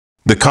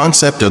The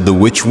concept of the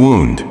witch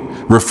wound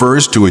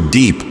refers to a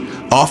deep,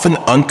 often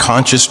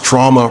unconscious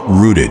trauma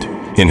rooted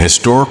in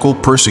historical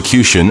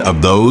persecution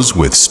of those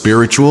with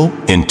spiritual,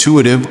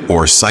 intuitive,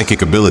 or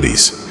psychic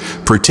abilities,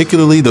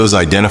 particularly those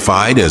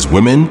identified as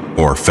women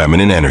or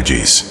feminine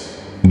energies.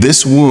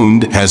 This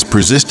wound has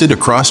persisted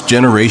across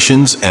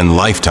generations and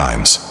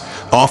lifetimes,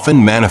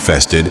 often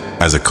manifested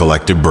as a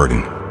collective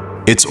burden.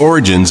 Its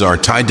origins are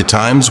tied to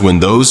times when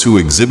those who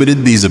exhibited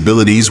these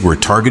abilities were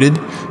targeted,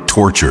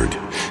 tortured,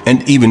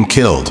 and even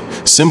killed,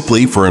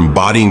 simply for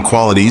embodying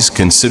qualities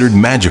considered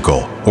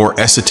magical or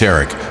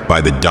esoteric by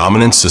the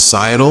dominant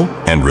societal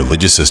and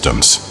religious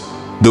systems.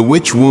 The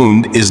witch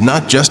wound is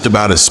not just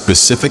about a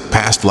specific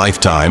past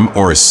lifetime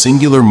or a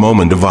singular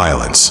moment of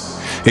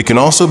violence. It can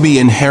also be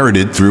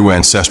inherited through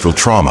ancestral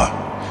trauma,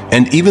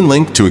 and even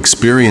linked to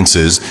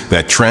experiences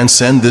that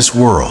transcend this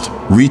world,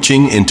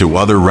 reaching into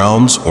other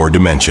realms or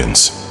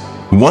dimensions.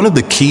 One of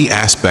the key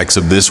aspects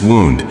of this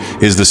wound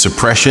is the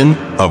suppression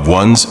of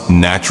one's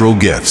natural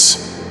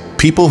gifts.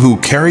 People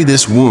who carry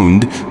this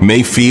wound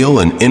may feel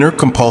an inner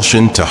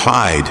compulsion to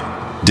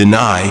hide,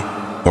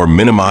 deny, or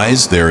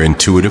minimize their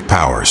intuitive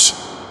powers.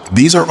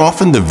 These are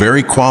often the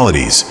very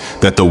qualities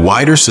that the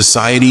wider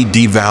society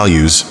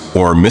devalues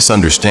or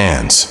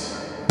misunderstands.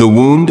 The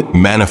wound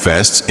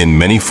manifests in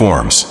many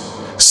forms: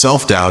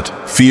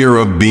 self-doubt, fear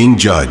of being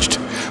judged,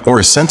 or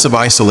a sense of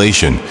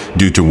isolation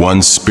due to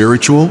one's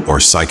spiritual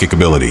or psychic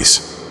abilities.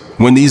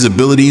 When these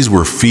abilities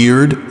were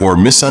feared or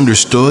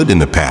misunderstood in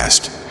the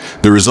past,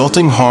 the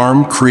resulting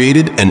harm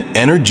created an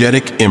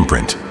energetic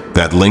imprint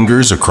that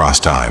lingers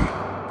across time.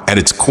 At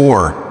its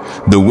core,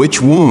 the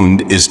witch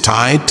wound is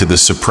tied to the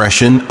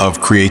suppression of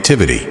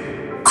creativity.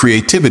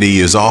 Creativity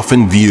is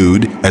often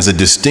viewed as a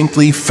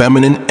distinctly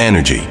feminine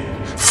energy,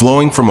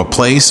 flowing from a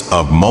place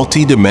of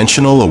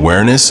multidimensional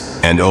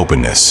awareness and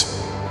openness.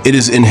 It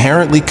is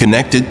inherently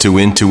connected to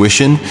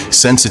intuition,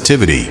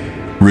 sensitivity,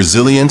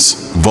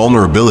 resilience,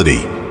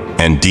 vulnerability,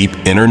 and deep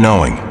inner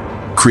knowing.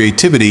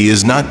 Creativity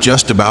is not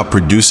just about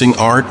producing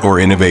art or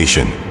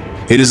innovation.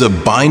 It is a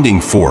binding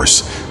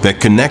force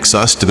that connects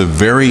us to the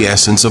very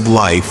essence of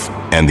life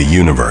and the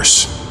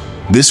universe.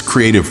 This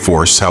creative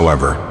force,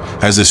 however,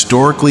 has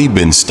historically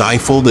been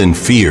stifled and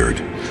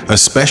feared,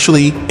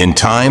 especially in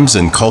times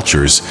and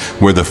cultures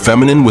where the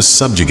feminine was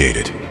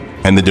subjugated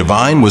and the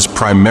divine was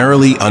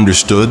primarily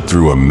understood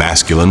through a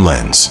masculine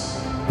lens.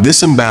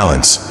 This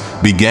imbalance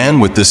began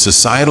with the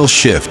societal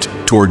shift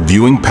toward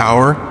viewing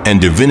power and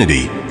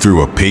divinity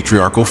through a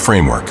patriarchal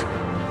framework.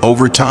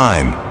 Over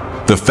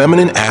time, the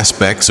feminine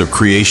aspects of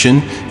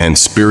creation and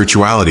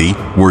spirituality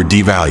were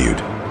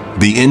devalued.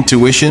 The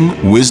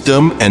intuition,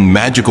 wisdom, and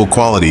magical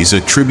qualities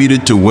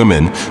attributed to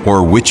women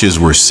or witches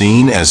were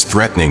seen as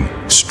threatening,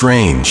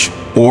 strange,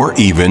 or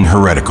even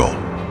heretical.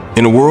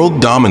 In a world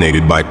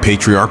dominated by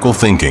patriarchal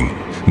thinking,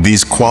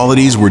 these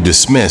qualities were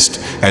dismissed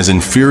as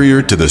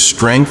inferior to the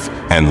strength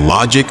and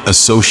logic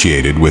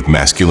associated with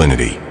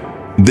masculinity.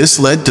 This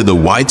led to the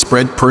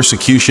widespread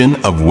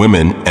persecution of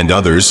women and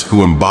others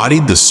who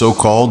embodied the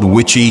so-called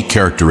witchy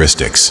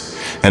characteristics,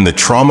 and the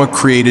trauma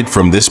created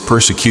from this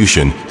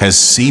persecution has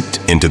seeped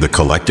into the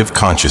collective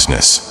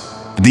consciousness.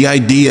 The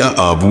idea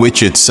of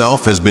witch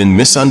itself has been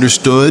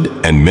misunderstood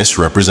and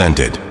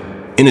misrepresented.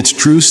 In its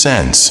true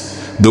sense,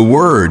 the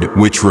word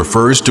witch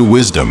refers to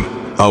wisdom,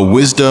 a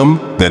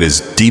wisdom that is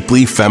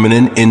deeply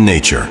feminine in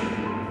nature.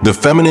 The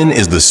feminine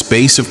is the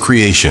space of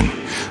creation,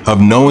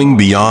 of knowing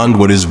beyond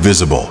what is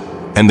visible,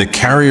 and the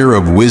carrier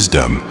of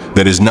wisdom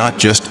that is not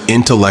just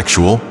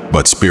intellectual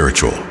but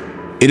spiritual.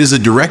 It is a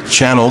direct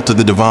channel to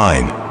the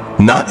divine,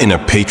 not in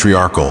a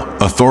patriarchal,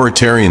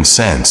 authoritarian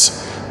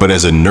sense, but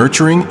as a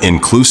nurturing,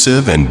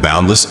 inclusive, and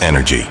boundless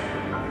energy.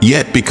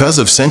 Yet, because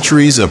of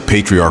centuries of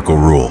patriarchal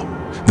rule,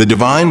 the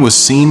divine was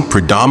seen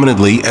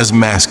predominantly as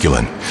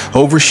masculine,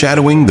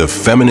 overshadowing the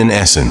feminine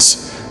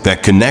essence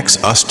that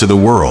connects us to the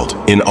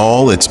world in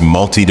all its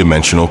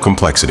multidimensional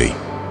complexity.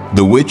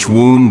 The witch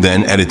wound,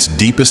 then, at its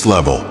deepest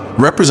level,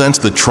 represents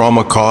the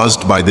trauma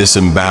caused by this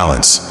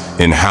imbalance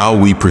in how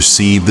we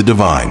perceive the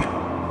divine.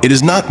 It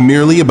is not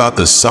merely about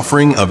the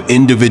suffering of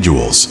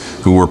individuals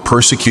who were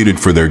persecuted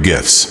for their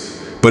gifts,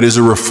 but is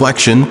a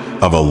reflection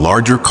of a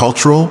larger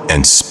cultural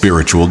and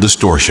spiritual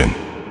distortion.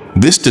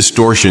 This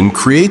distortion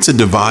creates a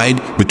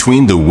divide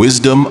between the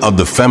wisdom of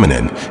the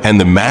feminine and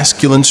the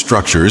masculine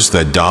structures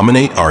that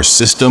dominate our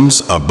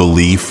systems of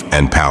belief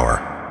and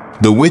power.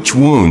 The witch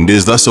wound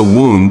is thus a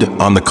wound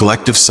on the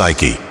collective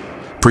psyche,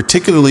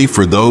 particularly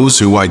for those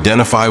who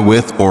identify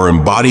with or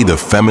embody the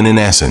feminine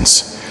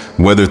essence,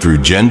 whether through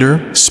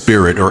gender,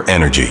 spirit, or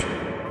energy.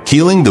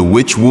 Healing the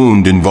witch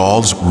wound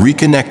involves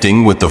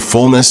reconnecting with the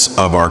fullness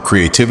of our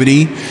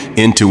creativity,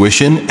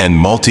 intuition, and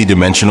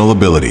multidimensional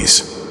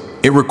abilities.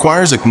 It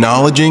requires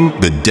acknowledging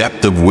the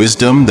depth of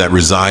wisdom that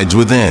resides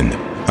within,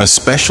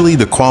 especially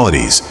the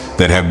qualities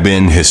that have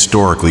been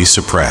historically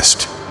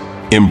suppressed.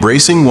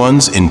 Embracing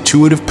one's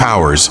intuitive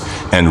powers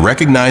and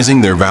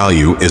recognizing their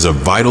value is a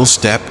vital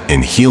step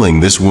in healing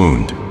this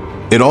wound.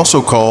 It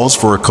also calls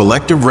for a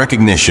collective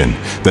recognition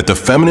that the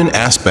feminine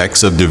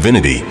aspects of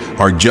divinity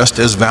are just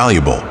as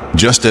valuable,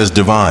 just as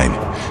divine,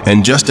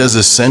 and just as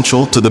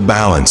essential to the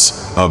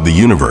balance of the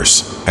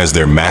universe as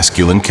their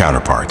masculine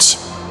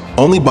counterparts.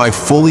 Only by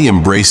fully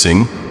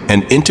embracing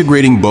and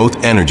integrating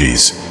both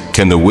energies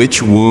can the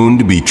witch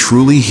wound be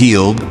truly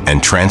healed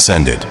and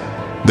transcended.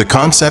 The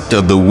concept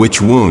of the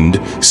witch wound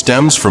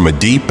stems from a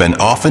deep and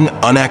often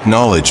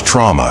unacknowledged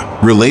trauma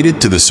related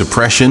to the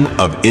suppression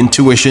of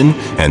intuition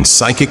and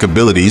psychic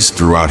abilities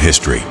throughout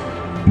history.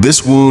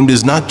 This wound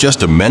is not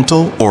just a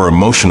mental or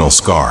emotional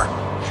scar.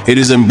 It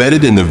is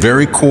embedded in the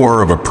very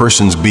core of a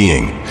person's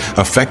being,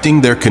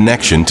 affecting their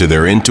connection to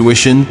their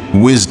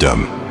intuition,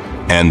 wisdom,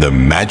 and the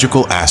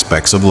magical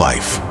aspects of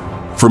life.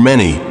 For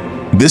many,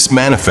 this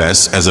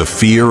manifests as a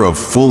fear of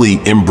fully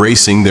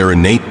embracing their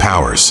innate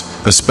powers,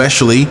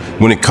 especially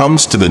when it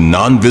comes to the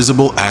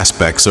non-visible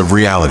aspects of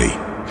reality,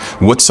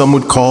 what some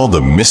would call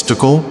the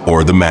mystical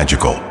or the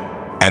magical.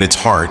 At its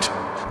heart,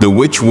 the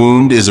witch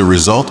wound is a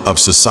result of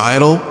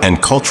societal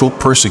and cultural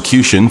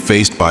persecution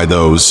faced by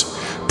those,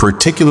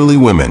 particularly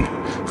women,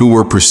 who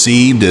were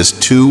perceived as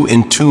too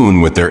in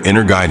tune with their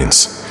inner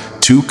guidance,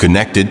 too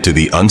connected to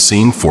the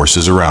unseen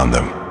forces around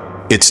them.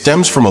 It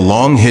stems from a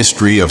long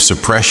history of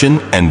suppression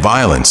and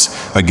violence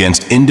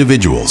against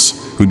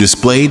individuals who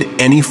displayed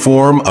any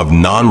form of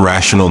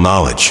non-rational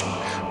knowledge,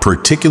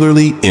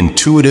 particularly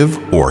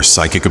intuitive or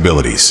psychic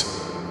abilities.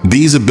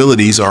 These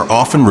abilities are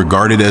often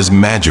regarded as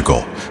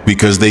magical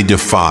because they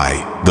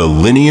defy the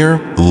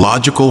linear,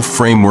 logical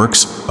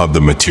frameworks of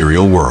the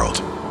material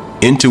world.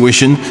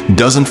 Intuition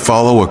doesn't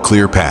follow a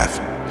clear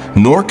path,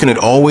 nor can it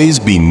always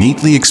be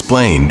neatly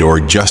explained or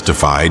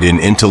justified in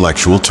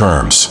intellectual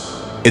terms.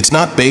 It's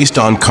not based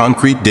on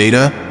concrete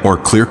data or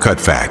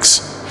clear-cut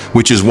facts,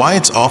 which is why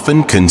it's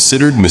often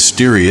considered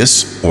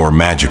mysterious or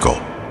magical.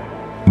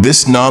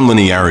 This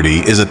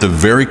nonlinearity is at the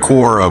very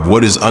core of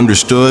what is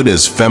understood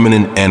as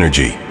feminine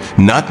energy,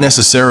 not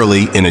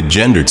necessarily in a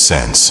gendered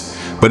sense,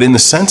 but in the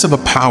sense of a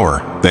power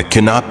that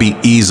cannot be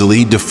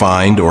easily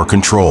defined or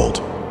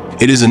controlled.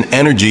 It is an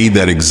energy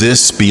that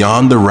exists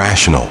beyond the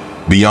rational,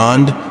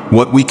 beyond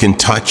what we can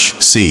touch,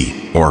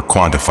 see, or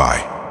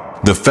quantify.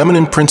 The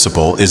feminine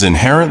principle is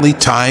inherently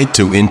tied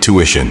to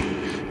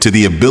intuition, to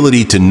the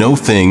ability to know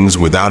things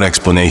without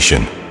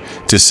explanation,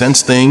 to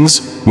sense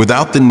things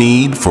without the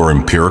need for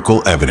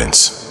empirical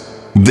evidence.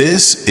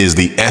 This is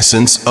the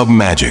essence of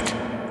magic,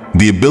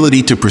 the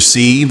ability to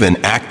perceive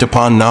and act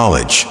upon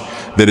knowledge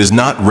that is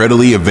not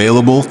readily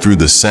available through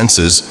the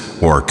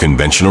senses or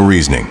conventional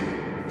reasoning.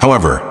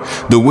 However,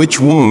 the witch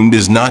wound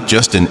is not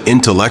just an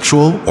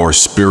intellectual or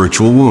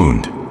spiritual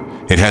wound.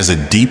 It has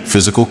a deep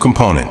physical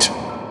component.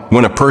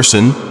 When a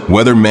person,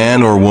 whether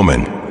man or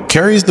woman,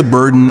 carries the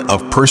burden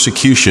of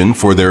persecution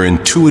for their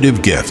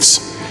intuitive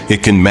gifts,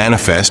 it can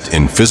manifest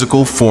in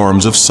physical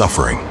forms of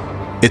suffering.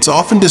 It's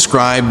often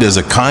described as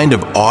a kind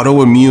of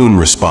autoimmune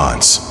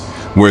response,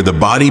 where the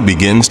body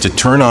begins to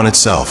turn on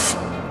itself.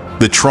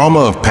 The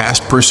trauma of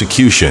past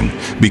persecution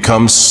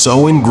becomes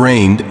so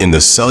ingrained in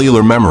the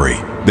cellular memory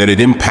that it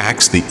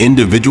impacts the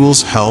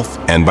individual's health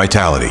and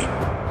vitality.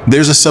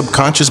 There's a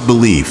subconscious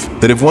belief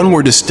that if one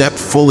were to step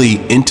fully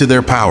into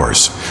their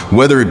powers,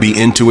 whether it be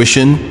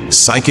intuition,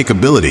 psychic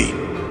ability,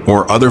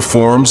 or other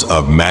forms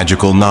of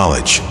magical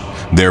knowledge,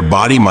 their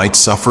body might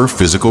suffer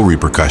physical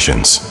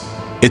repercussions.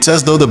 It's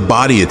as though the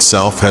body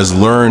itself has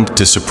learned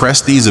to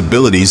suppress these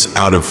abilities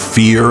out of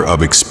fear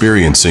of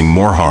experiencing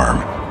more harm.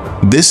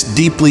 This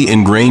deeply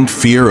ingrained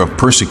fear of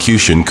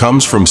persecution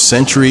comes from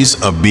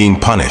centuries of being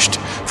punished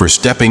for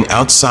stepping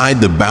outside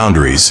the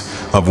boundaries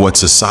of what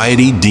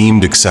society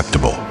deemed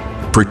acceptable,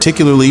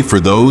 particularly for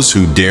those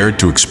who dared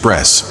to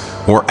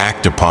express or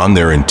act upon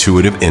their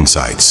intuitive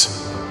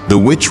insights. The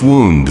witch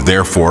wound,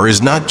 therefore,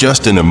 is not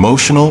just an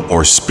emotional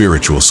or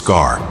spiritual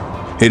scar.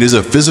 It is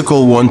a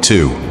physical one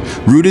too,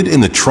 rooted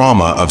in the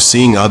trauma of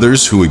seeing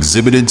others who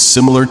exhibited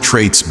similar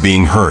traits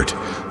being hurt,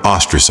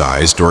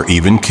 ostracized, or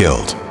even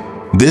killed.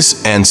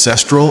 This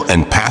ancestral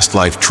and past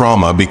life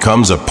trauma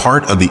becomes a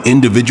part of the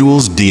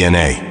individual's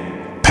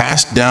DNA,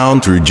 passed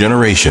down through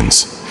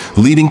generations,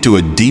 leading to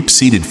a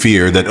deep-seated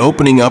fear that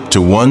opening up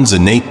to one's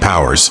innate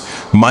powers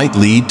might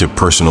lead to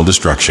personal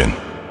destruction.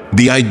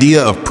 The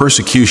idea of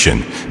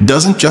persecution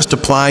doesn't just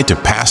apply to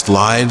past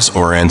lives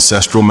or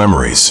ancestral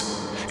memories.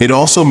 It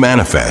also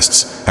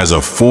manifests as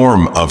a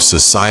form of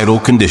societal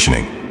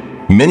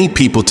conditioning. Many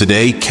people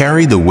today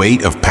carry the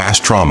weight of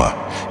past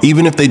trauma,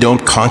 even if they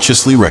don't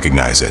consciously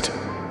recognize it.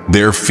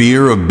 Their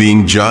fear of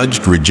being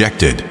judged,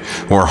 rejected,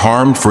 or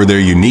harmed for their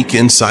unique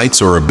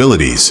insights or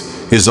abilities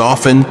is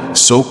often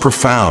so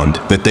profound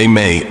that they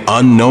may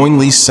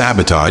unknowingly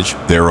sabotage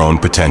their own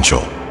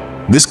potential.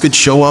 This could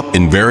show up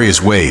in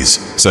various ways,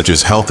 such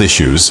as health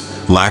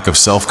issues, lack of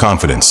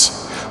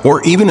self-confidence,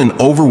 or even an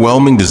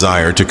overwhelming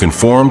desire to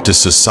conform to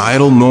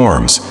societal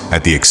norms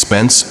at the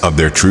expense of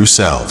their true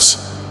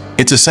selves.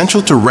 It's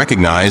essential to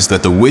recognize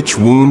that the witch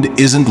wound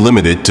isn't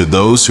limited to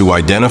those who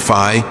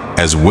identify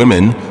as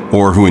women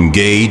or who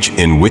engage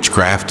in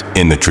witchcraft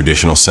in the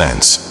traditional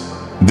sense.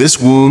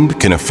 This wound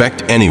can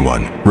affect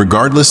anyone,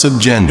 regardless of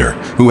gender,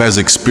 who has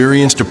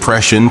experienced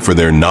oppression for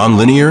their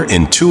nonlinear,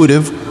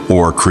 intuitive,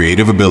 or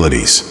creative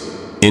abilities.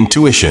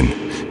 Intuition,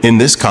 in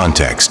this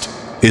context,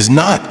 is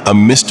not a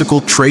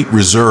mystical trait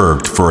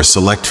reserved for a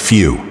select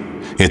few.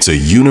 It's a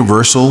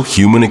universal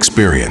human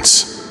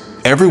experience.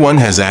 Everyone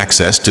has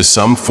access to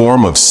some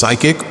form of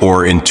psychic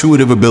or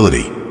intuitive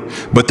ability,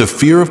 but the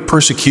fear of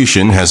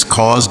persecution has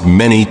caused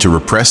many to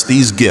repress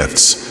these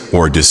gifts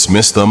or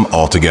dismiss them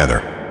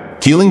altogether.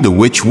 Healing the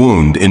witch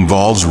wound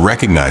involves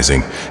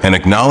recognizing and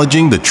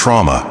acknowledging the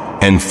trauma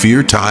and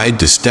fear tied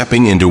to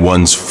stepping into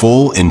one's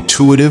full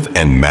intuitive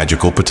and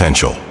magical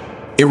potential.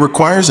 It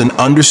requires an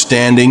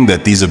understanding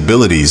that these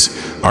abilities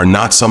are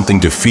not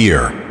something to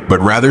fear, but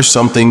rather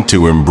something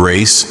to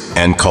embrace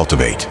and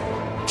cultivate.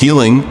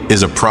 Healing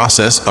is a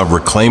process of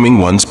reclaiming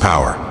one's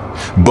power,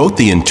 both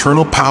the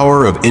internal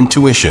power of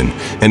intuition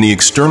and the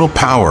external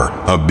power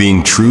of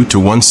being true to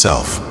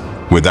oneself,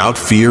 without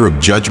fear of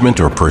judgment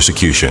or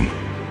persecution.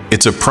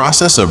 It's a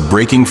process of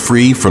breaking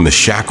free from the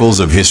shackles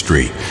of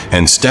history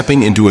and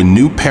stepping into a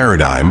new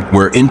paradigm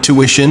where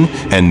intuition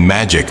and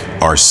magic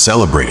are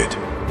celebrated,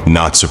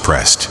 not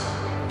suppressed.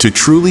 To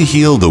truly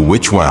heal the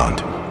witch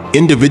wound,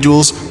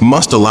 individuals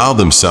must allow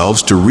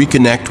themselves to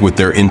reconnect with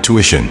their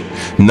intuition,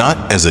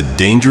 not as a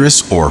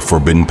dangerous or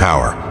forbidden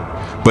power,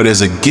 but as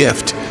a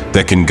gift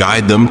that can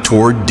guide them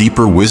toward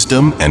deeper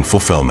wisdom and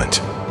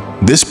fulfillment.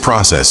 This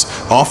process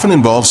often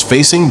involves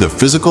facing the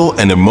physical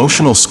and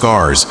emotional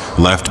scars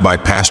left by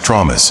past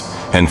traumas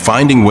and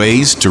finding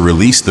ways to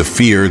release the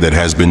fear that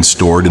has been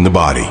stored in the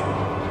body.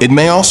 It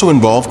may also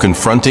involve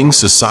confronting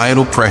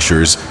societal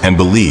pressures and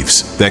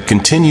beliefs that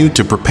continue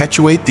to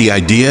perpetuate the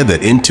idea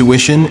that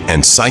intuition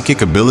and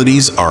psychic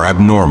abilities are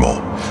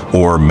abnormal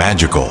or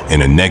magical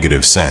in a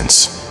negative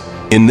sense.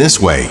 In this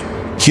way,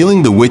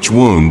 healing the witch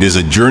wound is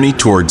a journey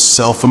towards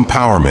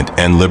self-empowerment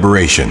and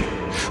liberation.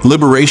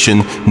 Liberation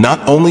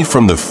not only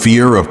from the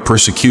fear of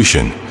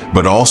persecution,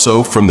 but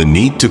also from the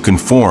need to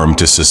conform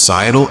to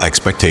societal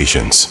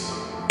expectations.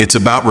 It's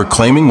about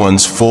reclaiming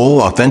one's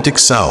full, authentic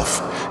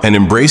self and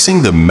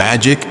embracing the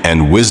magic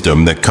and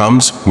wisdom that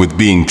comes with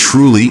being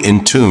truly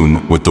in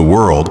tune with the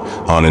world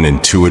on an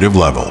intuitive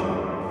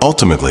level.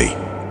 Ultimately,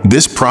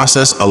 this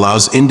process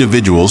allows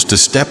individuals to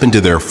step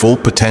into their full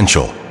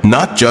potential,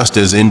 not just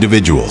as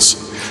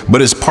individuals,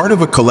 but as part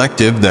of a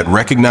collective that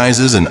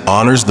recognizes and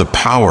honors the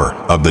power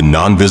of the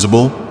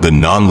non-visible, the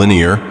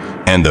non-linear,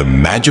 and the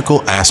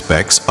magical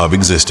aspects of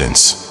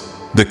existence.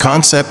 The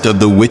concept of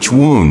the witch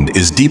wound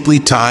is deeply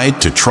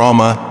tied to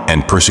trauma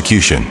and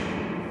persecution.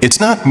 It's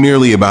not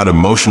merely about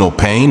emotional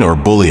pain or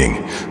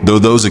bullying, though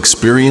those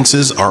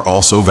experiences are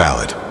also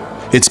valid.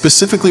 It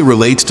specifically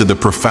relates to the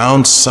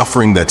profound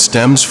suffering that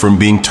stems from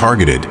being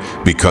targeted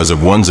because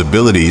of one's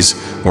abilities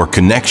or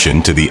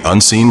connection to the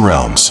unseen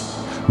realms,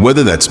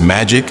 whether that's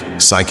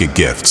magic, psychic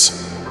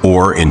gifts,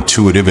 or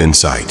intuitive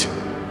insight.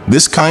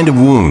 This kind of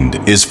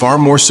wound is far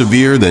more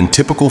severe than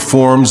typical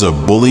forms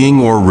of bullying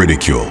or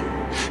ridicule.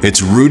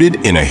 It's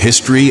rooted in a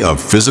history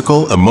of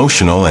physical,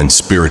 emotional, and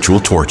spiritual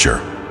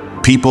torture.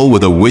 People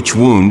with a witch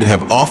wound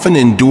have often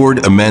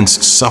endured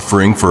immense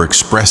suffering for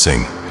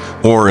expressing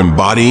or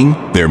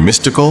embodying their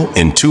mystical,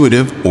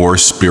 intuitive, or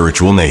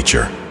spiritual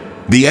nature.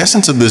 The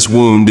essence of this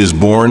wound is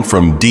born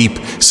from deep,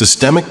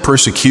 systemic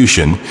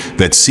persecution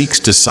that seeks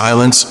to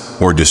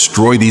silence or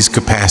destroy these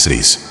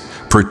capacities,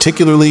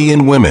 particularly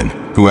in women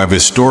who have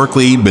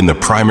historically been the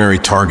primary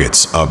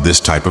targets of this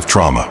type of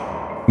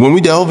trauma. When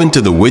we delve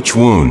into the witch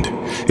wound,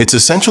 it's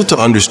essential to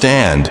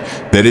understand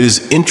that it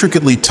is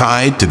intricately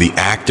tied to the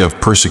act of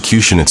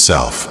persecution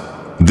itself.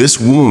 This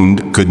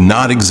wound could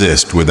not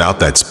exist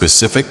without that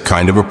specific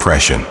kind of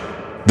oppression.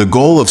 The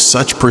goal of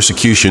such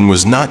persecution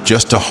was not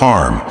just to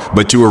harm,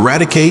 but to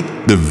eradicate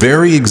the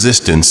very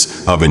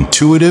existence of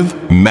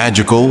intuitive,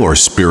 magical, or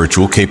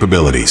spiritual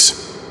capabilities.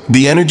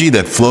 The energy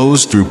that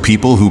flows through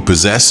people who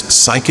possess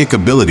psychic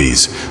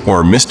abilities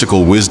or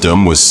mystical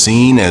wisdom was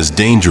seen as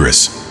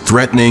dangerous,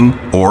 threatening,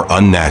 or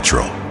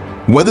unnatural.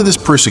 Whether this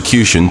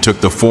persecution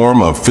took the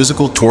form of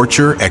physical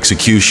torture,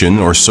 execution,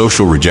 or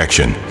social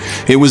rejection,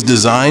 it was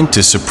designed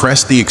to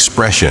suppress the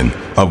expression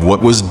of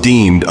what was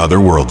deemed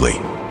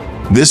otherworldly.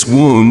 This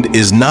wound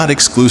is not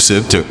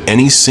exclusive to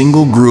any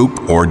single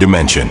group or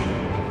dimension.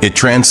 It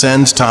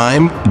transcends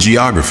time,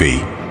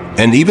 geography,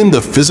 and even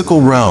the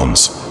physical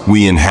realms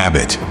we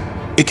inhabit.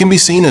 It can be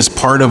seen as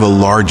part of a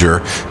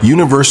larger,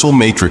 universal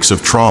matrix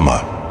of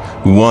trauma,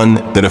 one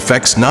that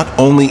affects not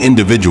only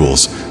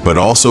individuals, but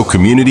also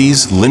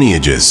communities,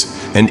 lineages,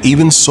 and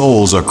even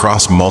souls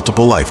across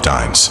multiple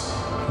lifetimes.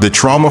 The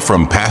trauma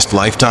from past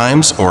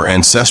lifetimes or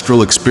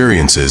ancestral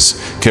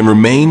experiences can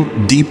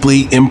remain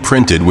deeply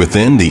imprinted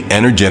within the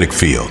energetic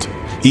field,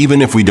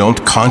 even if we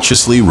don't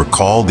consciously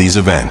recall these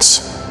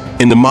events.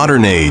 In the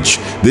modern age,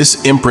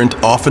 this imprint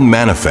often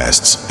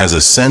manifests as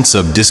a sense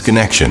of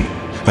disconnection,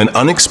 an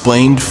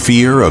unexplained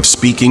fear of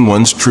speaking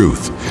one's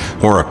truth,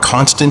 or a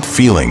constant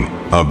feeling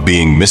of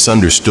being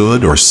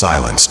misunderstood or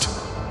silenced.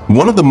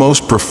 One of the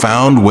most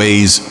profound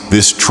ways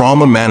this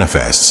trauma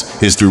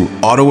manifests is through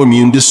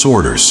autoimmune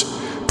disorders,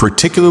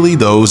 particularly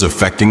those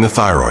affecting the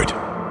thyroid.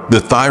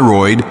 The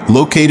thyroid,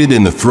 located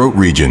in the throat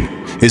region,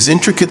 is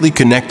intricately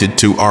connected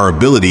to our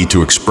ability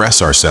to express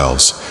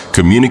ourselves,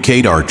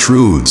 communicate our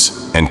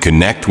truths, and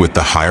connect with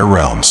the higher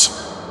realms.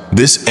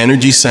 This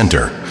energy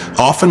center,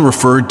 often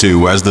referred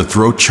to as the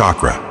throat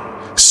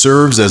chakra,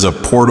 serves as a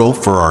portal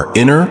for our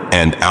inner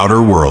and outer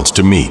worlds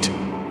to meet.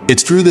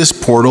 It's through this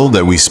portal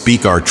that we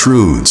speak our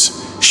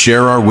truths,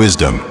 share our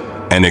wisdom,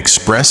 and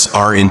express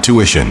our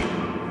intuition.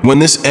 When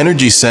this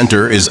energy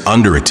center is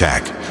under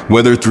attack,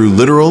 whether through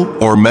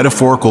literal or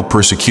metaphorical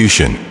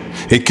persecution,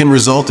 it can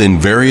result in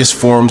various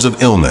forms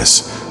of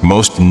illness,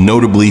 most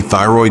notably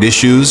thyroid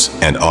issues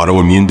and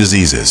autoimmune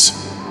diseases.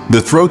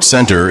 The throat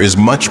center is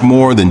much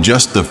more than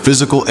just the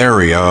physical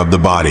area of the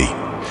body.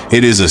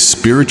 It is a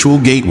spiritual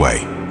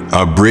gateway,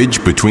 a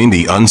bridge between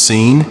the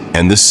unseen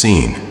and the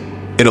seen.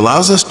 It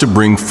allows us to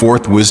bring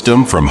forth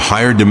wisdom from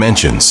higher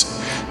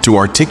dimensions, to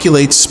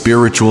articulate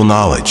spiritual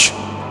knowledge,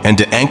 and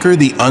to anchor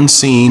the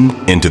unseen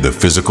into the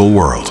physical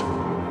world.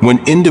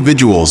 When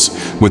individuals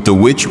with the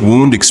witch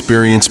wound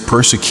experience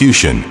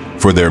persecution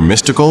for their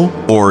mystical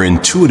or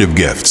intuitive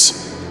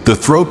gifts, the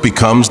throat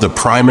becomes the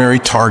primary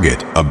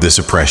target of this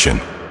oppression.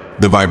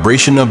 The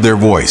vibration of their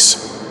voice,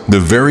 the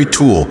very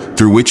tool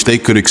through which they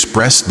could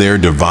express their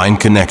divine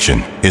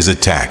connection, is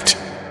attacked.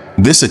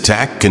 This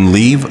attack can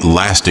leave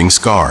lasting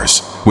scars,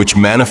 which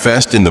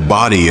manifest in the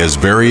body as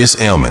various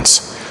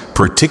ailments,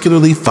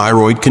 particularly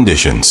thyroid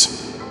conditions.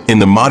 In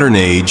the modern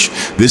age,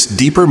 this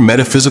deeper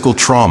metaphysical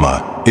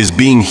trauma is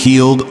being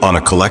healed on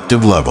a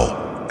collective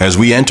level, as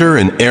we enter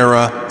an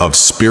era of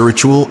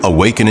spiritual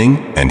awakening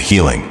and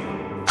healing.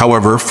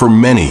 However, for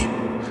many,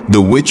 the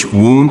witch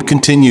wound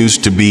continues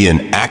to be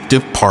an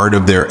active part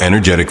of their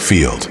energetic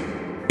field.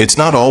 It's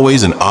not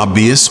always an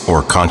obvious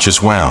or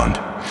conscious wound,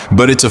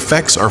 but its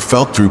effects are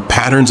felt through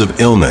patterns of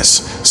illness,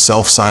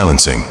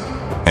 self-silencing,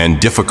 and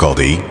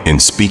difficulty in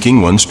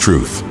speaking one's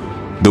truth.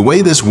 The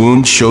way this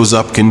wound shows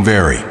up can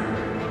vary,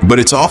 but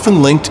it's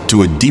often linked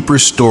to a deeper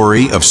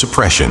story of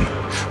suppression,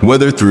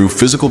 whether through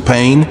physical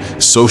pain,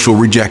 social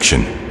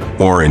rejection,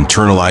 or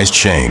internalized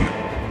shame.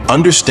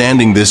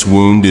 Understanding this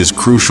wound is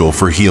crucial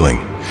for healing,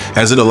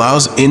 as it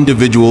allows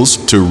individuals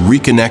to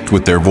reconnect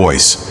with their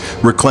voice,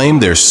 reclaim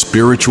their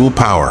spiritual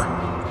power,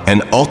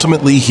 and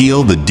ultimately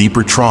heal the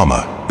deeper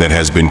trauma that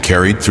has been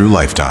carried through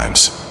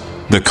lifetimes.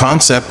 The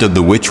concept of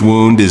the witch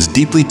wound is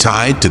deeply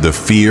tied to the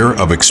fear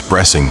of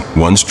expressing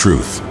one's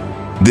truth.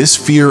 This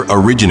fear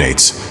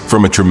originates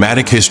from a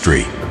traumatic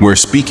history where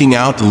speaking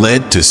out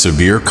led to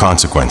severe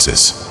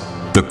consequences.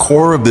 The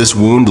core of this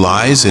wound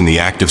lies in the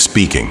act of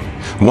speaking.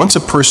 Once a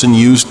person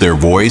used their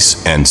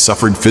voice and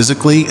suffered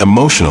physically,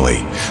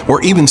 emotionally, or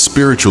even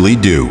spiritually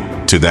due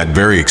to that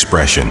very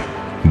expression,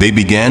 they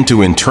began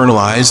to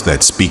internalize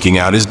that speaking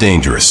out is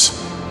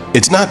dangerous.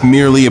 It's not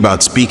merely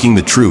about speaking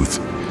the truth,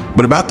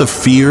 but about the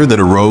fear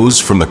that arose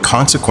from the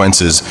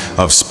consequences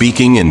of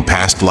speaking in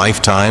past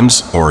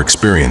lifetimes or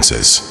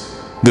experiences.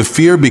 The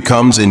fear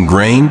becomes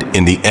ingrained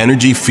in the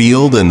energy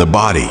field and the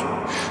body,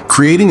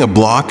 creating a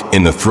block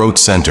in the throat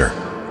center,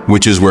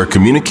 which is where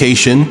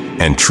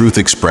communication and truth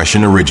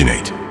expression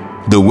originate.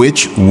 The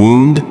witch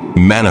wound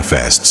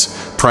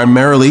manifests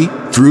primarily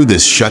through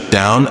this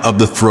shutdown of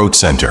the throat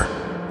center.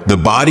 The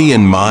body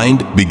and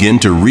mind begin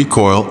to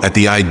recoil at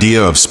the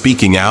idea of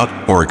speaking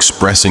out or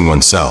expressing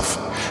oneself,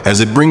 as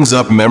it brings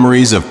up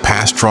memories of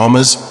past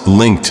traumas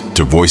linked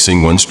to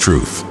voicing one's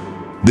truth.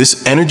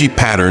 This energy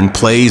pattern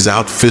plays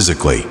out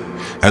physically,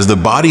 as the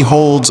body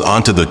holds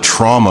onto the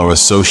trauma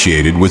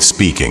associated with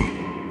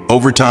speaking.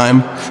 Over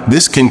time,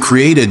 this can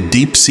create a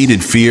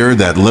deep-seated fear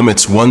that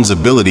limits one's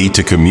ability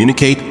to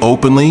communicate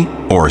openly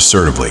or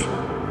assertively.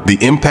 The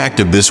impact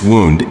of this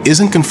wound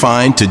isn't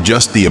confined to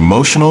just the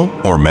emotional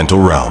or mental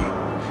realm.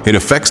 It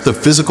affects the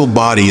physical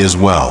body as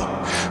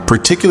well,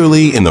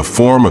 particularly in the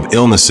form of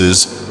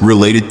illnesses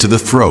related to the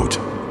throat,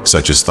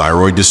 such as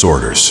thyroid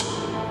disorders.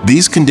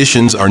 These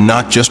conditions are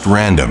not just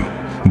random.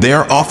 They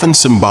are often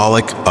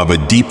symbolic of a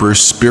deeper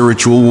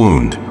spiritual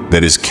wound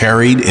that is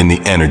carried in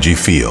the energy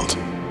field.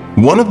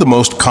 One of the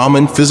most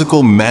common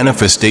physical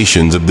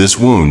manifestations of this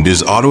wound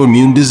is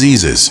autoimmune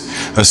diseases,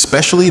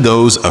 especially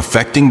those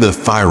affecting the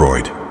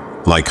thyroid,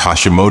 like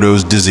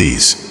Hashimoto's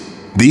disease.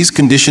 These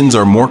conditions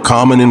are more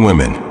common in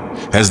women,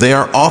 as they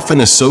are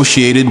often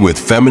associated with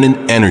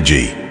feminine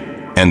energy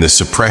and the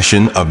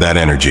suppression of that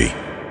energy.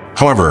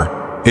 However,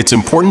 it's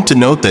important to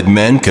note that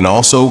men can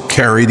also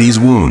carry these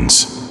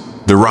wounds.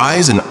 The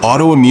rise in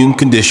autoimmune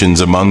conditions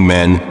among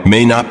men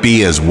may not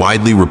be as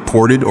widely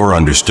reported or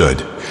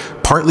understood,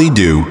 partly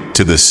due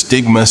to the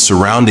stigma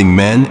surrounding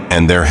men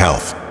and their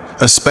health,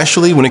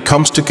 especially when it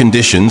comes to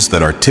conditions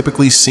that are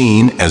typically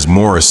seen as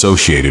more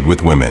associated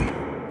with women.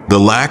 The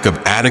lack of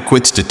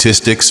adequate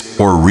statistics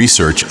or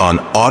research on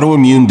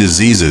autoimmune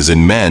diseases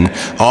in men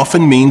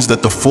often means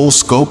that the full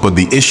scope of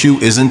the issue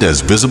isn't as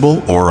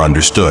visible or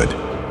understood.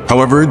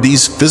 However,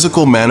 these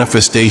physical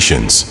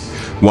manifestations,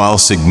 while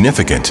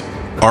significant,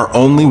 are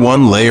only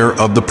one layer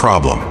of the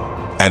problem.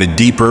 At a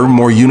deeper,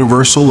 more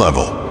universal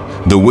level,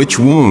 the witch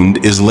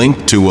wound is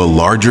linked to a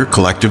larger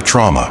collective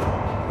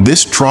trauma.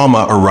 This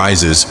trauma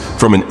arises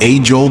from an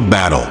age-old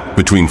battle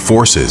between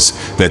forces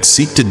that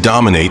seek to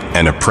dominate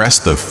and oppress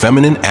the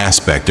feminine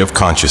aspect of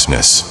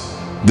consciousness.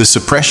 The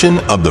suppression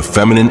of the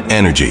feminine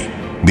energy,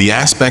 the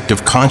aspect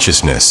of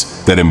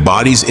consciousness that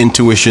embodies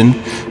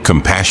intuition,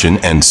 compassion,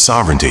 and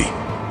sovereignty,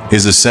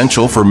 is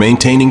essential for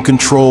maintaining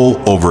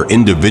control over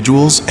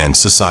individuals and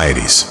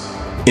societies.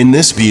 In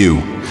this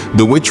view,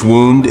 the witch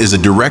wound is a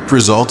direct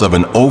result of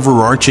an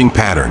overarching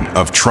pattern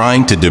of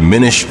trying to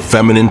diminish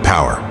feminine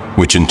power,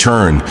 which in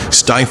turn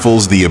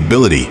stifles the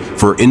ability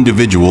for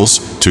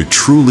individuals to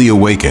truly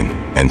awaken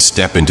and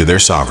step into their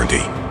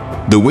sovereignty.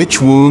 The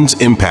witch wound's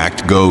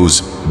impact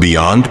goes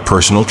beyond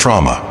personal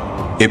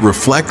trauma. It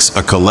reflects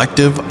a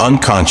collective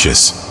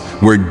unconscious,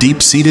 where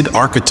deep-seated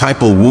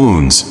archetypal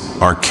wounds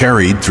are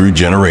carried through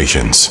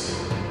generations.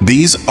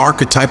 These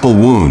archetypal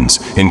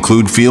wounds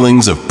include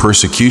feelings of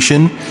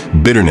persecution,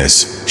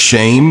 bitterness,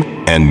 shame,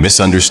 and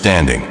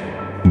misunderstanding.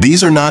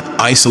 These are not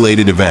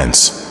isolated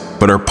events,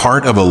 but are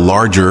part of a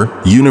larger,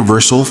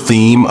 universal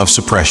theme of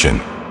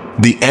suppression.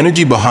 The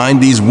energy behind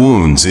these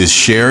wounds is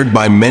shared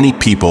by many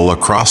people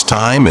across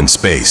time and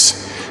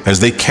space,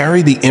 as they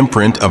carry the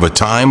imprint of a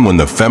time when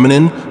the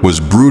feminine was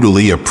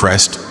brutally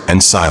oppressed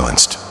and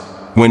silenced.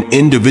 When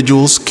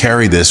individuals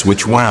carry this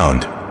witch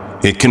wound,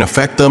 it can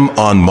affect them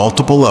on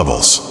multiple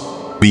levels.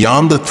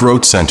 Beyond the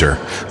throat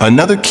center,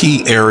 another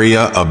key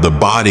area of the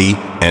body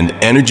and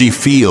energy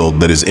field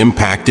that is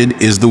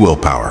impacted is the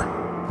willpower.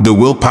 The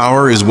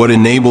willpower is what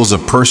enables a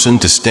person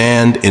to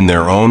stand in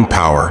their own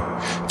power,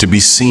 to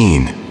be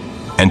seen,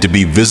 and to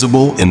be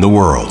visible in the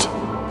world.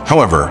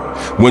 However,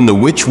 when the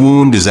witch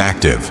wound is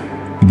active,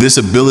 this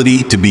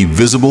ability to be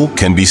visible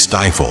can be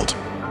stifled.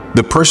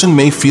 The person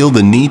may feel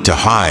the need to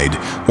hide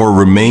or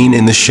remain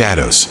in the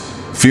shadows,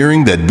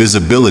 fearing that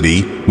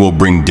visibility will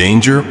bring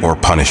danger or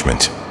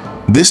punishment.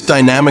 This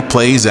dynamic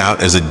plays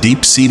out as a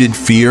deep-seated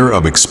fear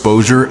of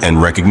exposure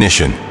and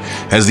recognition,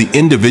 as the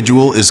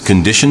individual is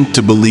conditioned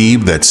to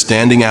believe that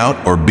standing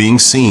out or being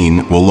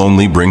seen will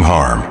only bring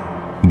harm.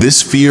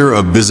 This fear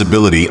of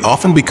visibility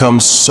often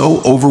becomes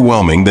so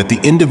overwhelming that the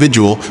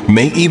individual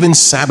may even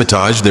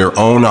sabotage their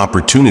own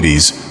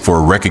opportunities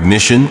for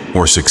recognition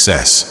or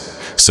success,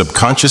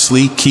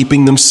 subconsciously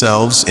keeping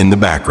themselves in the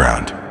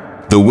background.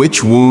 The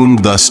witch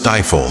wound thus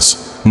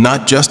stifles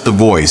not just the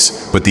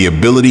voice, but the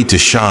ability to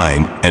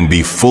shine and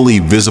be fully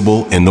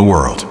visible in the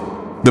world.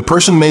 The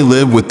person may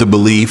live with the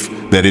belief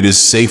that it is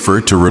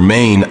safer to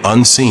remain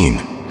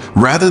unseen,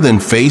 rather than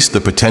face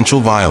the potential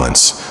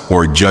violence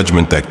or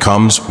judgment that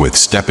comes with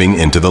stepping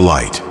into the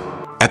light.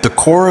 At the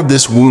core of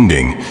this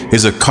wounding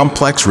is a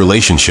complex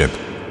relationship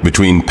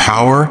between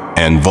power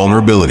and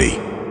vulnerability.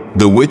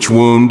 The witch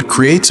wound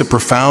creates a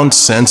profound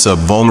sense of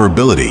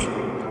vulnerability,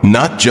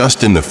 not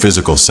just in the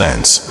physical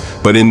sense,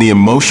 but in the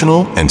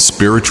emotional and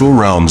spiritual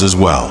realms as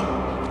well.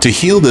 To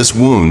heal this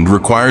wound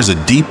requires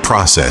a deep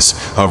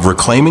process of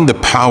reclaiming the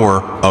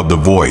power of the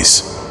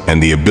voice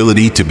and the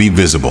ability to be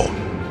visible.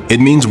 It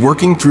means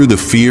working through the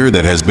fear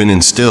that has been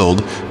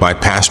instilled by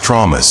past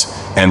traumas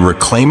and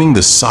reclaiming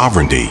the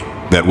sovereignty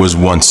that was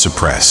once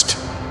suppressed.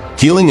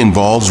 Healing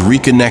involves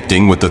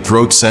reconnecting with the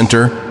throat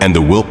center and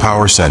the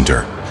willpower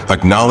center,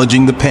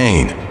 acknowledging the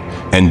pain,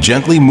 and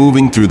gently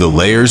moving through the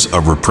layers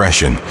of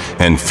repression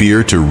and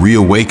fear to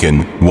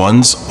reawaken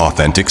one's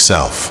authentic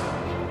self.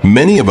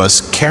 Many of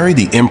us carry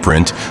the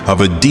imprint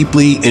of a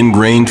deeply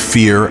ingrained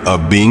fear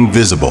of being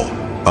visible,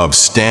 of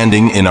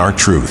standing in our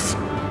truth.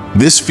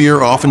 This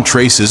fear often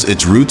traces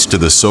its roots to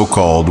the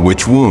so-called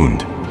witch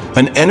wound,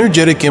 an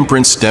energetic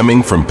imprint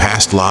stemming from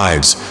past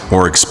lives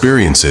or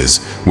experiences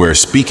where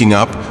speaking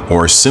up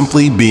or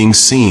simply being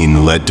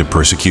seen led to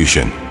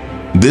persecution.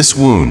 This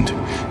wound,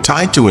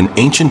 tied to an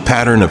ancient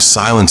pattern of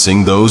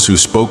silencing those who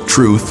spoke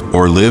truth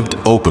or lived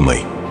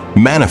openly,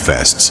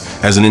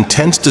 manifests as an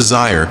intense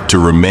desire to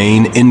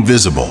remain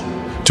invisible,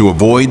 to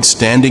avoid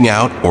standing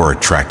out or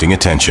attracting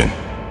attention.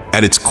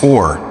 At its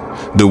core,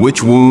 the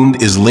witch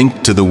wound is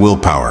linked to the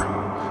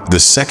willpower, the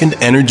second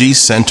energy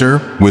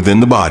center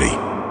within the body.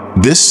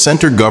 This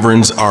center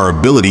governs our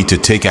ability to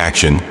take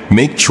action,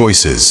 make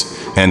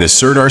choices, and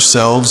assert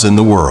ourselves in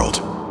the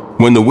world.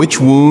 When the witch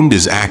wound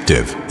is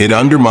active, it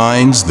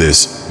undermines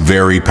this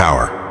very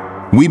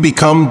power. We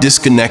become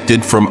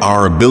disconnected from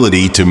our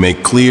ability to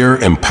make clear,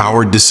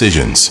 empowered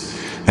decisions,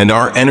 and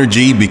our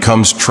energy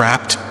becomes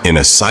trapped in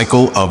a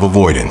cycle of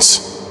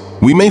avoidance.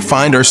 We may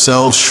find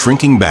ourselves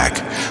shrinking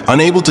back,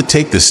 unable to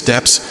take the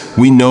steps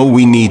we know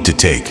we need to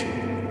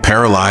take,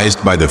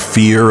 paralyzed by the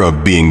fear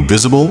of being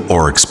visible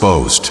or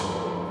exposed.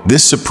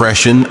 This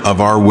suppression of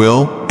our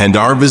will and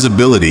our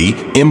visibility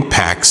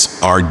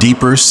impacts our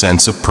deeper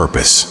sense of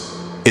purpose.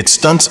 It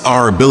stunts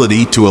our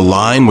ability to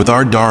align with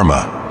our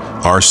dharma,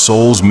 our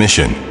soul's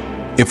mission.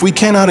 If we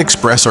cannot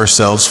express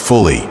ourselves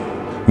fully,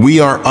 we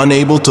are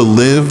unable to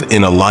live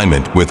in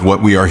alignment with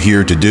what we are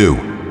here to do.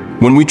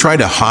 When we try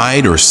to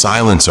hide or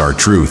silence our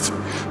truth,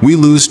 we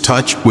lose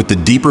touch with the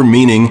deeper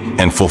meaning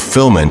and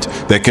fulfillment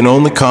that can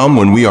only come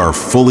when we are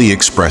fully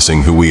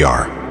expressing who we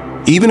are.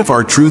 Even if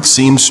our truth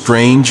seems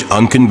strange,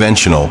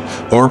 unconventional,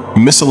 or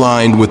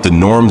misaligned with the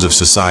norms of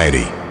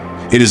society,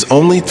 It is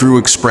only through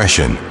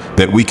expression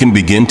that we can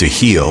begin to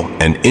heal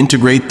and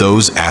integrate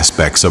those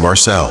aspects of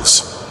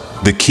ourselves.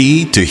 The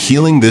key to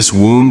healing this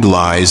wound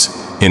lies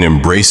in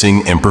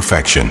embracing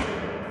imperfection.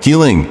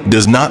 Healing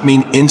does not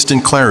mean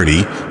instant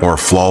clarity or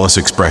flawless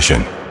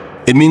expression.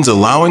 It means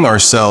allowing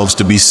ourselves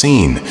to be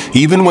seen,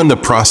 even when the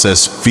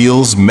process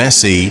feels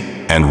messy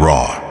and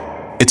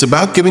raw. It's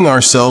about giving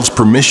ourselves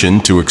permission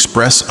to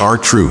express our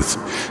truth,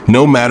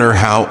 no matter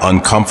how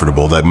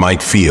uncomfortable that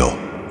might feel,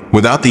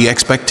 without the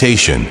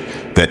expectation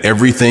that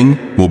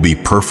everything will be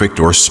perfect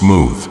or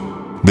smooth.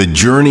 The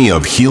journey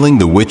of healing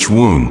the witch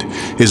wound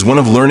is one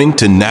of learning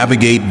to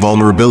navigate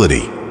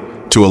vulnerability,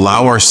 to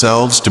allow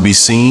ourselves to be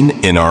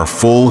seen in our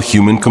full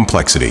human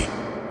complexity.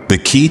 The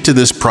key to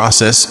this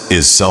process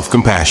is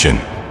self-compassion.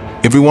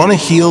 If we want to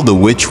heal the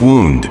witch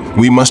wound,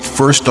 we must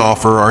first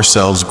offer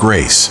ourselves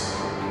grace.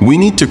 We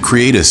need to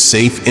create a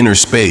safe inner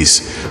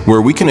space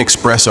where we can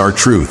express our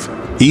truth,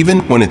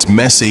 even when it's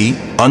messy,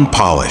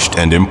 unpolished,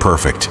 and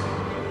imperfect.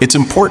 It's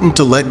important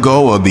to let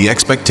go of the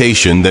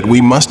expectation that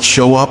we must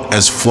show up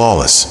as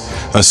flawless,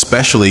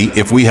 especially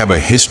if we have a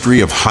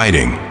history of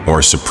hiding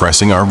or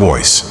suppressing our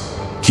voice.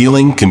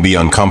 Healing can be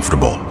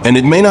uncomfortable, and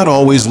it may not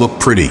always look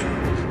pretty,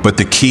 but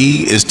the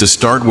key is to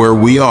start where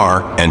we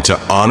are and to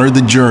honor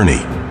the journey,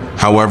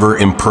 however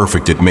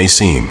imperfect it may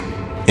seem.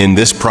 In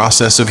this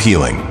process of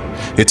healing,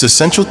 it's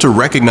essential to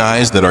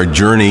recognize that our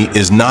journey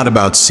is not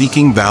about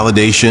seeking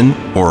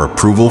validation or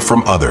approval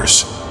from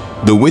others.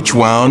 The witch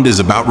wound is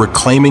about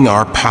reclaiming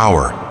our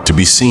power to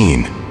be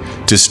seen,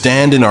 to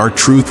stand in our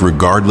truth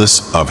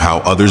regardless of how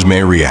others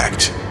may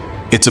react.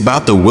 It's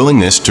about the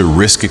willingness to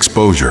risk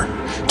exposure,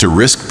 to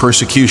risk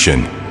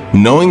persecution,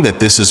 knowing that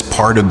this is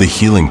part of the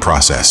healing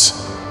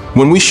process.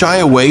 When we shy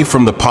away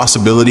from the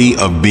possibility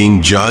of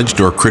being judged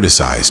or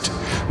criticized,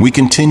 we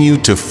continue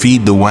to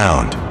feed the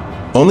wound.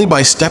 Only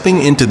by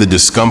stepping into the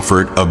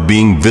discomfort of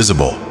being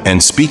visible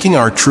and speaking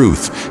our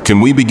truth can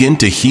we begin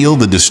to heal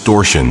the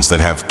distortions that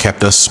have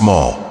kept us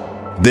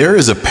small. There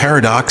is a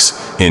paradox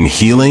in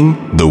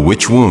healing the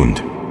witch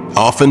wound.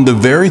 Often the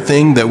very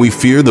thing that we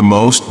fear the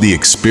most, the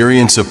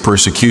experience of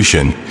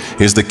persecution,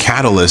 is the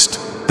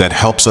catalyst that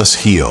helps us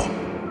heal.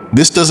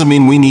 This doesn't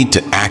mean we need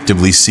to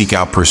actively seek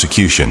out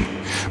persecution,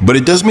 but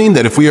it does mean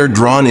that if we are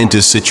drawn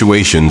into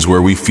situations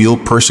where we feel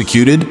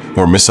persecuted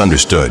or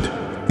misunderstood,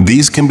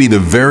 these can be the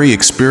very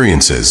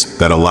experiences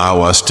that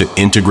allow us to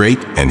integrate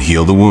and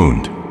heal the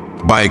wound.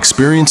 By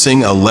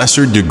experiencing a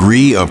lesser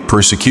degree of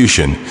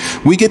persecution,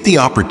 we get the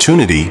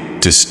opportunity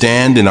to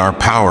stand in our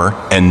power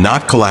and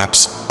not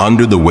collapse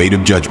under the weight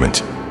of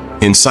judgment.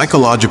 In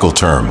psychological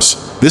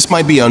terms, this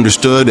might be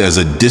understood as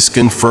a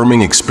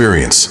disconfirming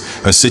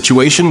experience, a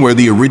situation where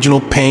the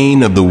original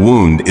pain of the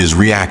wound is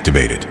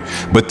reactivated.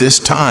 But this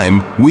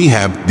time, we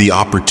have the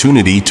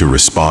opportunity to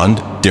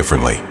respond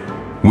differently.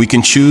 We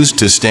can choose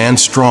to stand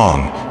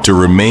strong, to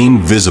remain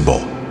visible,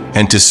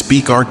 and to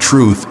speak our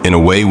truth in a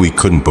way we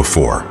couldn't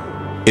before.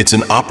 It's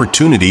an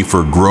opportunity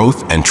for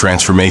growth and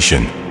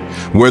transformation,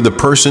 where the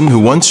person who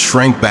once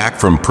shrank back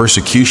from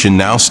persecution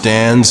now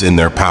stands in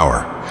their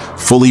power,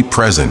 fully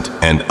present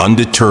and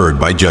undeterred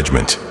by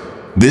judgment.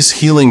 This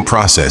healing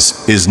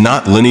process is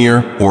not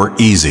linear or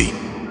easy.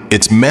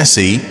 It's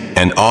messy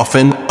and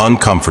often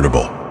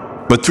uncomfortable.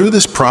 But through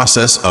this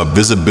process of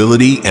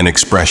visibility and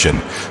expression,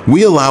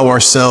 we allow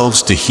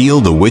ourselves to heal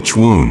the witch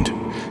wound,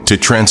 to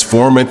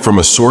transform it from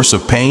a source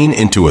of pain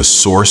into a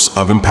source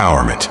of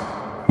empowerment.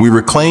 We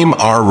reclaim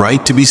our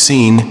right to be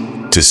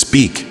seen, to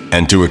speak,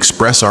 and to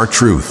express our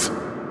truth.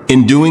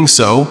 In doing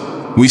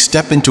so, we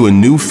step into a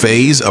new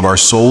phase of our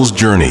soul's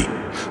journey,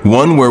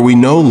 one where we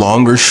no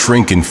longer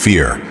shrink in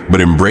fear, but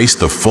embrace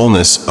the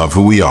fullness of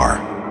who we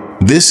are.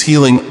 This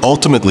healing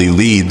ultimately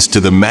leads to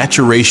the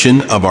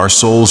maturation of our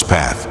soul's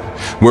path,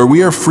 where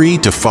we are free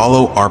to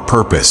follow our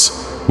purpose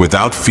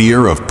without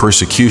fear of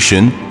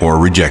persecution or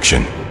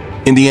rejection.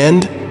 In the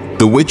end,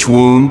 the witch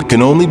wound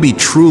can only be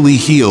truly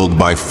healed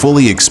by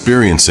fully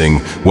experiencing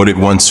what it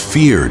once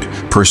feared,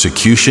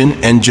 persecution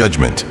and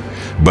judgment,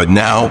 but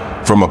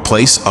now from a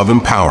place of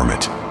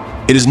empowerment.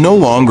 It is no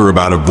longer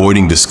about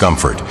avoiding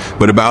discomfort,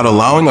 but about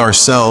allowing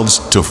ourselves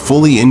to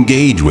fully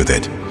engage with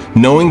it,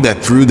 knowing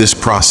that through this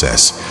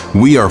process,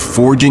 we are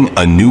forging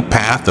a new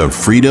path of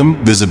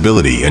freedom,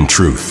 visibility, and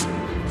truth.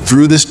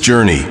 Through this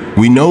journey,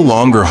 we no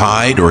longer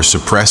hide or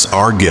suppress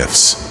our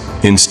gifts.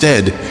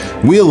 Instead,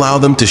 we allow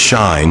them to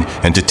shine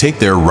and to take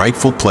their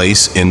rightful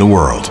place in the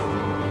world.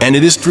 And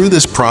it is through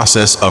this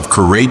process of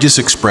courageous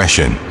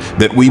expression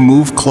that we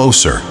move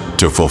closer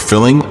to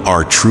fulfilling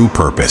our true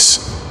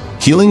purpose.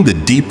 Healing the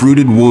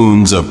deep-rooted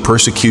wounds of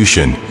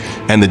persecution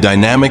and the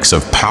dynamics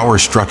of power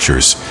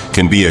structures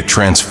can be a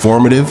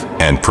transformative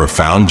and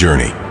profound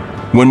journey.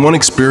 When one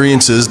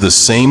experiences the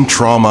same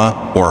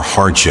trauma or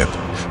hardship,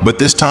 but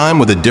this time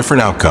with a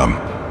different outcome,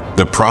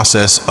 the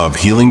process of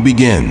healing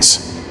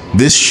begins.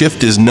 This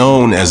shift is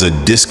known as a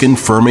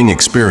disconfirming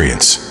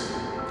experience.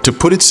 To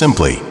put it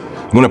simply,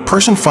 when a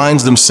person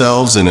finds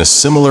themselves in a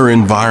similar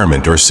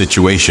environment or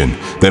situation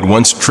that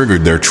once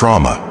triggered their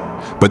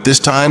trauma, but this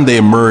time they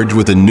emerge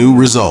with a new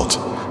result,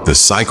 the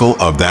cycle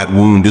of that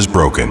wound is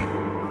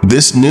broken.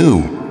 This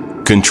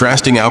new,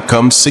 contrasting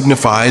outcome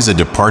signifies a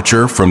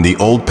departure from the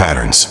old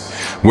patterns,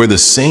 where the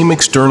same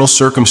external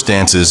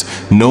circumstances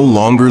no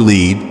longer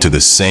lead to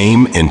the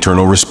same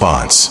internal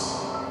response.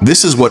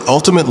 This is what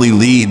ultimately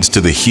leads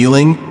to the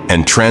healing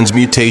and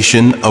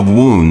transmutation of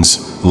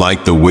wounds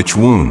like the witch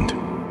wound.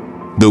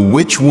 The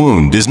witch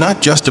wound is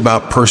not just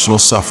about personal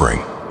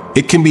suffering.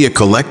 It can be a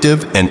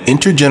collective and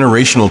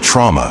intergenerational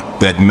trauma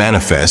that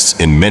manifests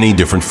in many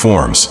different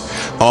forms,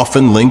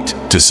 often linked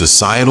to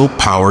societal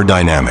power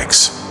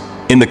dynamics.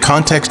 In the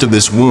context of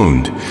this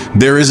wound,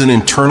 there is an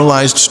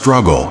internalized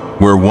struggle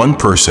where one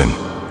person,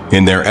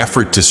 in their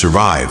effort to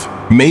survive,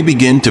 may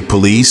begin to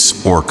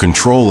police or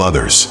control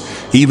others,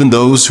 even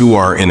those who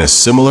are in a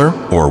similar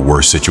or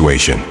worse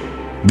situation.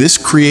 This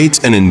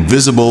creates an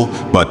invisible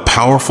but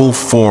powerful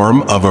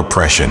form of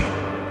oppression.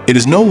 It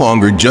is no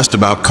longer just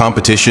about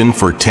competition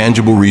for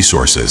tangible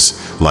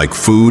resources, like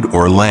food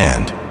or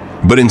land,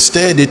 but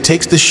instead it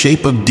takes the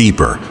shape of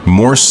deeper,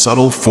 more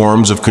subtle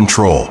forms of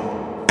control.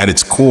 At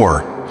its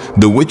core,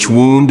 the witch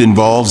wound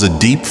involves a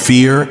deep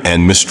fear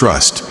and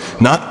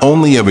mistrust, not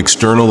only of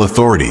external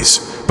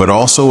authorities, but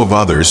also of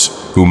others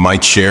who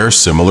might share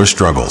similar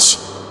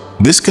struggles.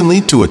 This can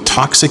lead to a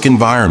toxic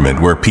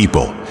environment where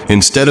people,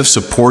 instead of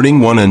supporting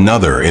one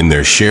another in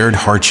their shared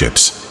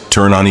hardships,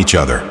 turn on each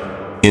other.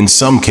 In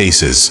some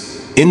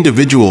cases,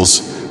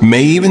 individuals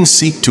may even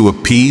seek to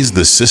appease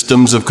the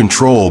systems of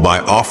control by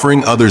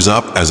offering others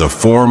up as a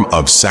form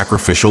of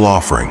sacrificial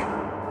offering.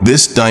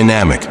 This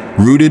dynamic,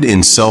 rooted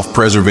in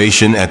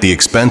self-preservation at the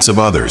expense of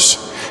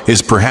others,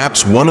 is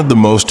perhaps one of the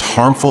most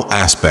harmful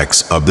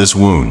aspects of this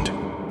wound.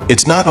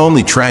 It's not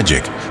only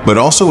tragic, but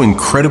also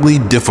incredibly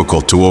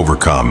difficult to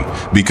overcome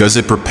because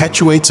it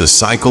perpetuates a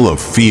cycle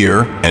of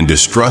fear and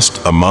distrust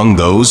among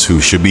those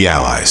who should be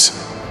allies.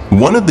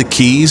 One of the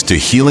keys to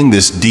healing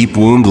this deep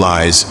wound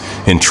lies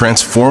in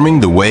transforming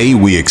the way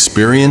we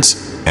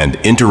experience and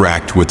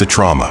interact with the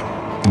trauma.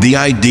 The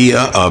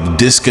idea of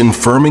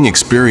disconfirming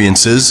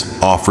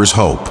experiences offers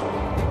hope.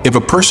 If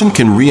a person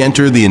can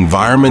re-enter the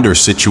environment or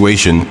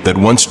situation that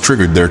once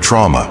triggered their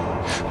trauma,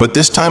 but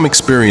this time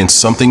experience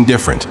something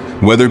different,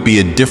 whether it be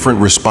a different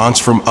response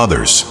from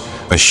others,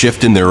 a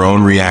shift in their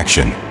own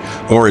reaction,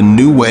 or a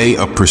new way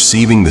of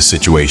perceiving the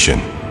situation,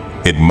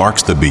 it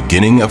marks the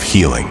beginning of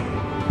healing.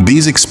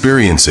 These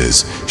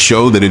experiences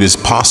show that it is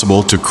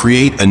possible to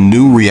create a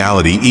new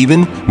reality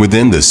even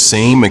within the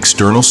same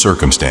external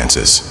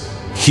circumstances.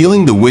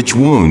 Healing the witch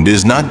wound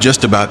is not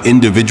just about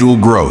individual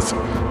growth,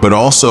 but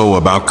also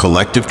about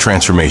collective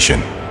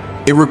transformation.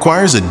 It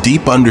requires a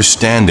deep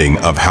understanding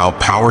of how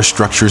power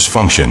structures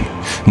function,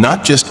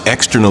 not just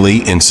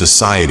externally in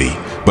society,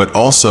 but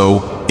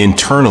also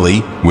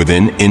internally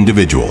within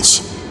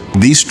individuals.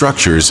 These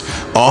structures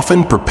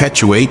often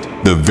perpetuate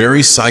the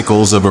very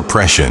cycles of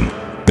oppression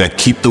that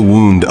keep the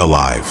wound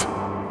alive.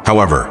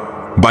 However,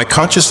 by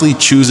consciously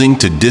choosing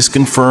to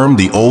disconfirm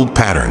the old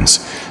patterns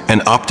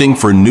and opting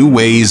for new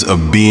ways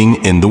of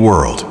being in the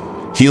world,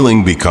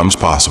 healing becomes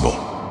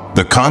possible.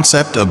 The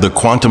concept of the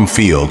quantum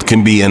field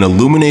can be an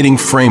illuminating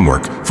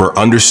framework for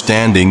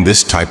understanding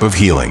this type of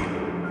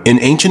healing. In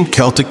ancient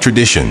Celtic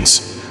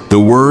traditions, the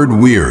word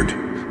weird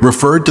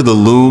referred to the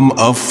loom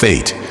of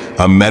fate,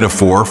 a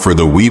metaphor for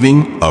the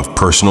weaving of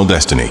personal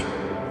destiny.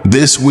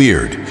 This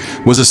weird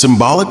was a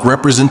symbolic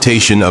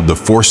representation of the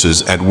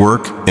forces at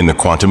work in the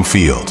quantum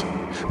field,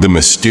 the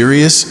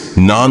mysterious,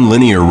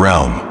 non-linear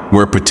realm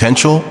where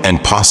potential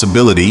and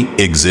possibility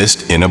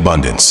exist in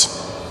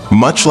abundance.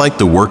 Much like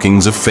the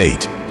workings of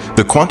fate,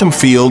 the quantum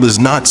field is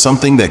not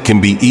something that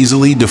can be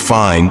easily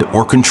defined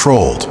or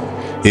controlled.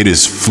 It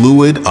is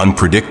fluid,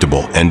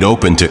 unpredictable, and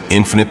open to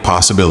infinite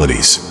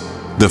possibilities.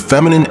 The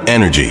feminine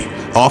energy,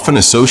 often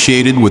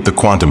associated with the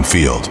quantum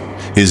field,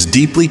 is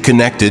deeply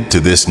connected to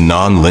this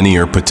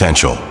non-linear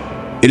potential.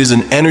 It is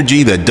an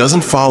energy that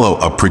doesn't follow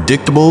a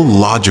predictable,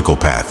 logical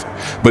path,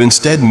 but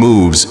instead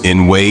moves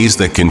in ways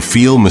that can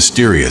feel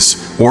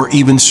mysterious or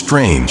even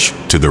strange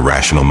to the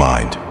rational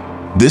mind.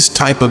 This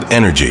type of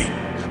energy,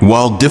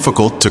 while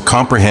difficult to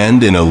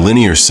comprehend in a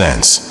linear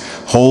sense,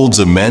 holds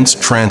immense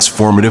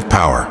transformative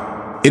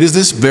power. It is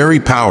this very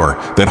power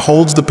that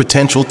holds the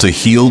potential to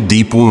heal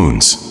deep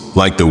wounds,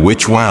 like the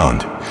witch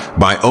wound,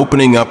 by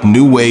opening up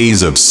new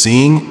ways of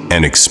seeing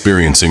and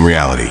experiencing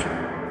reality.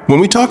 When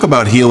we talk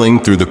about healing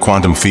through the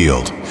quantum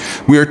field,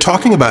 we are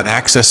talking about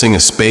accessing a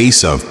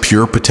space of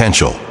pure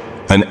potential,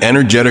 an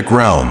energetic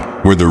realm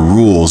where the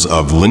rules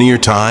of linear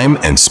time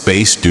and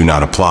space do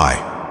not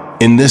apply.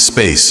 In this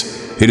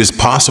space, it is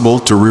possible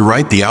to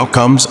rewrite the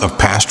outcomes of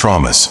past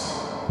traumas.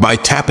 By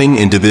tapping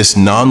into this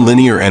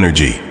non-linear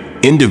energy,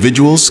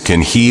 individuals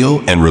can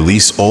heal and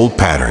release old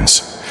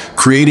patterns,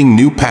 creating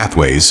new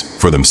pathways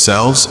for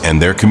themselves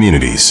and their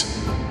communities.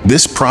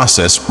 This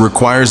process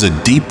requires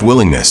a deep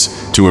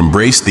willingness to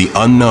embrace the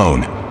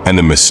unknown and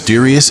the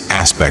mysterious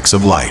aspects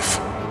of life.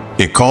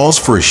 It calls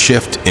for a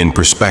shift in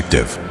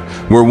perspective,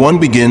 where one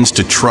begins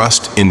to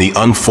trust in the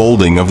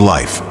unfolding of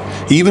life,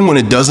 even when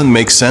it doesn't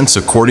make sense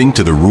according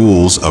to the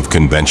rules of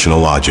conventional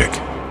logic.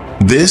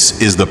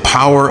 This is the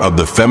power of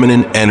the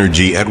feminine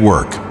energy at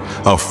work,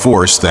 a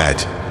force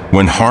that,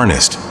 when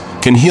harnessed,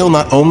 can heal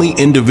not only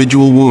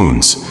individual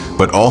wounds,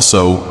 but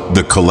also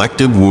the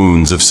collective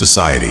wounds of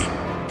society.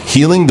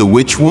 Healing the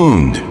witch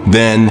wound,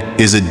 then,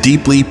 is a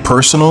deeply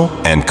personal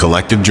and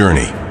collective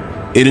journey.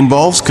 It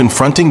involves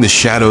confronting the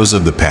shadows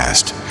of the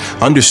past,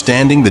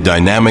 understanding the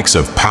dynamics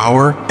of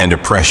power and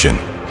oppression,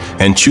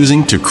 and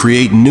choosing to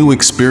create new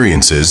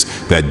experiences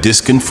that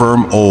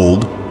disconfirm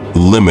old,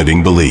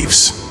 limiting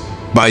beliefs.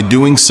 By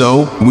doing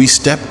so, we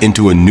step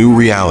into a new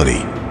reality,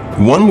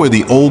 one where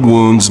the old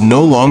wounds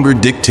no longer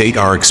dictate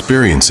our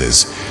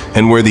experiences,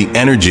 and where the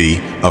energy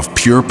of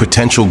pure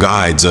potential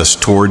guides us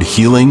toward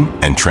healing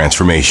and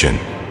transformation.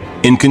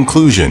 In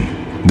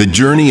conclusion, the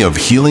journey of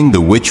healing the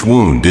witch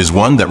wound is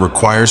one that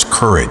requires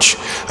courage,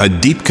 a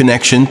deep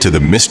connection to the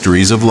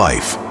mysteries of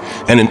life,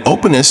 and an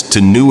openness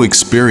to new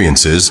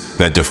experiences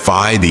that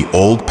defy the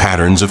old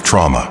patterns of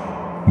trauma.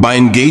 By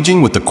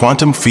engaging with the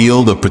quantum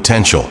field of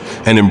potential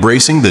and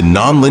embracing the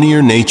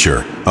nonlinear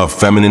nature of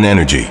feminine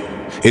energy,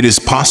 it is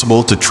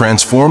possible to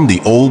transform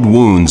the old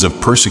wounds of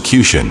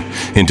persecution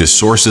into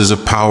sources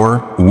of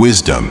power,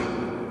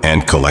 wisdom,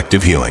 and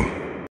collective healing.